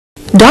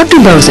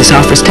Dr. Bouzis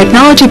offers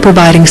technology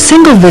providing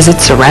single-visit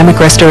ceramic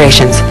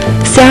restorations.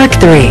 Cerec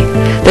 3.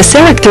 The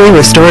Cerec 3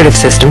 restorative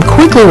system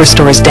quickly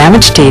restores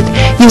damaged teeth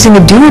using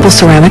a durable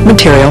ceramic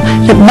material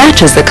that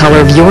matches the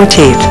color of your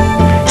teeth.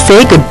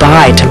 Say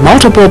goodbye to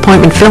multiple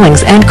appointment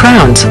fillings and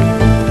crowns.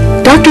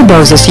 Dr.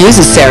 Bouzis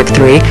uses Cerec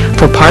 3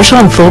 for partial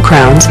and full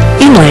crowns,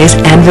 inlays,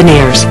 and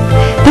veneers.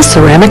 This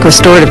ceramic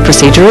restorative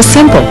procedure is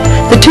simple.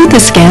 The tooth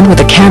is scanned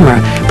with a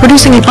camera,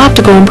 producing an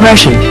optical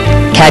impression.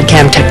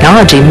 CAD/CAM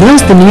technology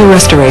mills the new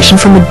restoration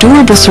from a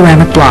durable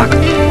ceramic block,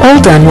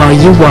 all done while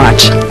you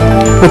watch.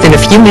 Within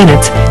a few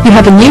minutes, you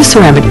have a new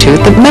ceramic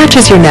tooth that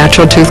matches your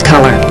natural tooth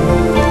color.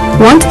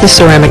 Once the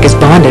ceramic is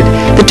bonded,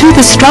 the tooth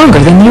is stronger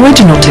than the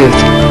original tooth.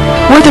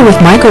 Whether with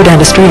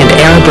microdentistry and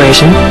air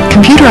abrasion,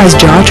 computerized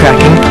jaw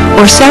tracking,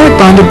 or Cerec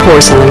bonded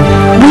porcelain,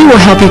 we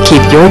will help you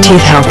keep your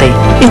teeth healthy.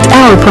 It's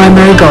our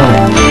primary goal.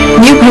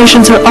 New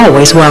patients are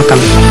always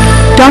welcome.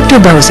 Dr.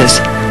 Bouzis,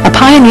 a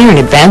pioneer in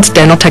advanced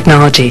dental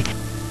technology.